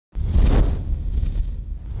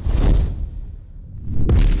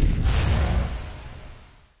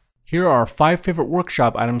Here are our 5 favorite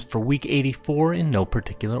workshop items for week 84 in no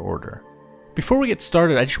particular order. Before we get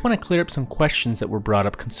started, I just want to clear up some questions that were brought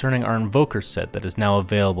up concerning our Invoker set that is now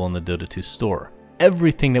available in the Dota 2 store.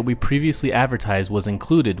 Everything that we previously advertised was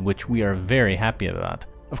included, which we are very happy about.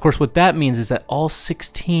 Of course, what that means is that all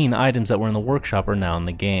 16 items that were in the workshop are now in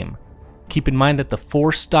the game. Keep in mind that the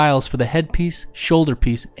 4 styles for the headpiece, shoulder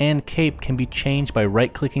piece, and cape can be changed by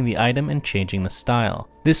right-clicking the item and changing the style.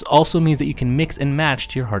 This also means that you can mix and match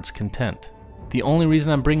to your heart's content. The only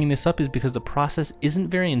reason I'm bringing this up is because the process isn't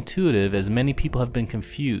very intuitive, as many people have been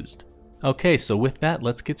confused. Okay, so with that,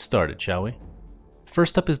 let's get started, shall we?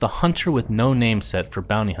 First up is the Hunter with No Name set for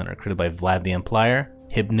Bounty Hunter, created by Vlad the Empire,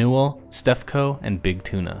 hilbnewell, Stefco, and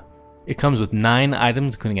BigTuna. It comes with 9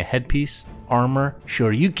 items including a headpiece, armor,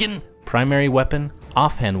 shoryuken, primary weapon,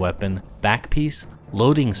 offhand weapon, back piece,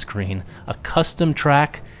 loading screen, a custom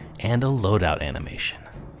track, and a loadout animation.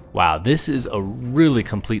 Wow, this is a really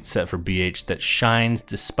complete set for BH that shines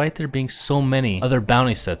despite there being so many other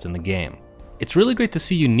bounty sets in the game. It's really great to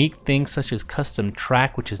see unique things such as custom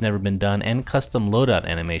track, which has never been done, and custom loadout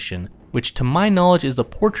animation, which to my knowledge is the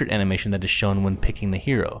portrait animation that is shown when picking the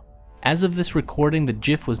hero. As of this recording, the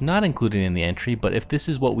GIF was not included in the entry, but if this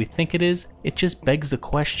is what we think it is, it just begs the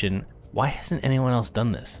question, why hasn't anyone else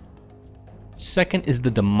done this? Second is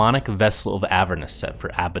the Demonic Vessel of Avernus set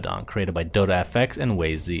for Abaddon, created by DotaFX and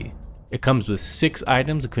WEi-Zi. It comes with 6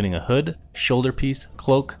 items including a hood, shoulder piece,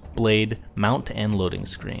 cloak, blade, mount, and loading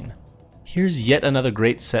screen. Here's yet another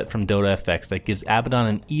great set from DotaFX that gives Abaddon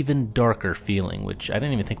an even darker feeling, which I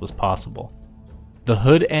didn't even think was possible. The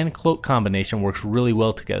hood and cloak combination works really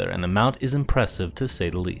well together, and the mount is impressive to say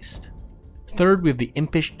the least. Third, we have the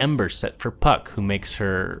Impish Embers set for Puck, who makes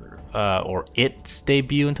her, or its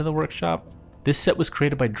debut into the workshop. This set was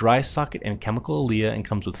created by DrySocket and Chemical Alia and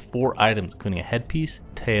comes with 4 items including a headpiece,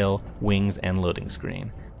 tail, wings, and loading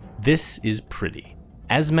screen. This is pretty.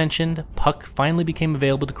 As mentioned, Puck finally became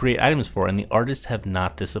available to create items for, and the artists have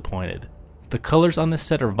not disappointed. The colors on this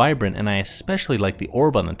set are vibrant, and I especially like the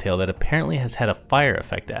orb on the tail that apparently has had a fire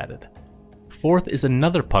effect added. Fourth is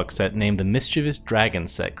another Puck set named the Mischievous Dragon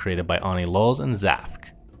set created by OniLolz and Zaphk.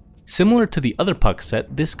 Similar to the other Puck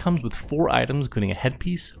set, this comes with 4 items including a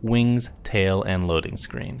headpiece, wings, tail, and loading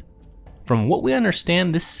screen. From what we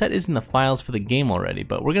understand, this set is in the files for the game already,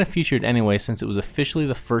 but we're going to feature it anyway since it was officially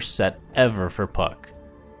the first set ever for Puck.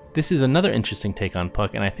 This is another interesting take on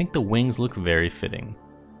Puck, and I think the wings look very fitting.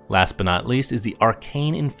 Last but not least is the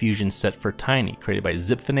Arcane Infusion set for Tiny, created by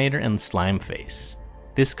Zipfinator and SLIMEface.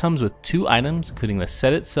 This comes with 2 items including the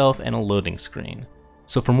set itself and a loading screen.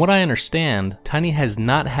 So from what I understand, Tiny has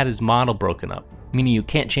not had his model broken up, meaning you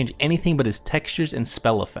can't change anything but his textures and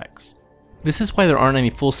spell effects. This is why there aren't any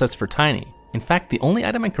full sets for Tiny. In fact, the only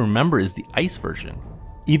item I can remember is the ice version.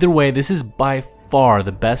 Either way, this is by far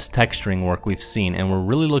the best texturing work we've seen, and we're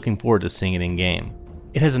really looking forward to seeing it in game.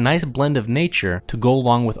 It has a nice blend of nature to go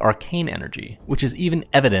along with arcane energy, which is even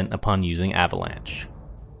evident upon using Avalanche.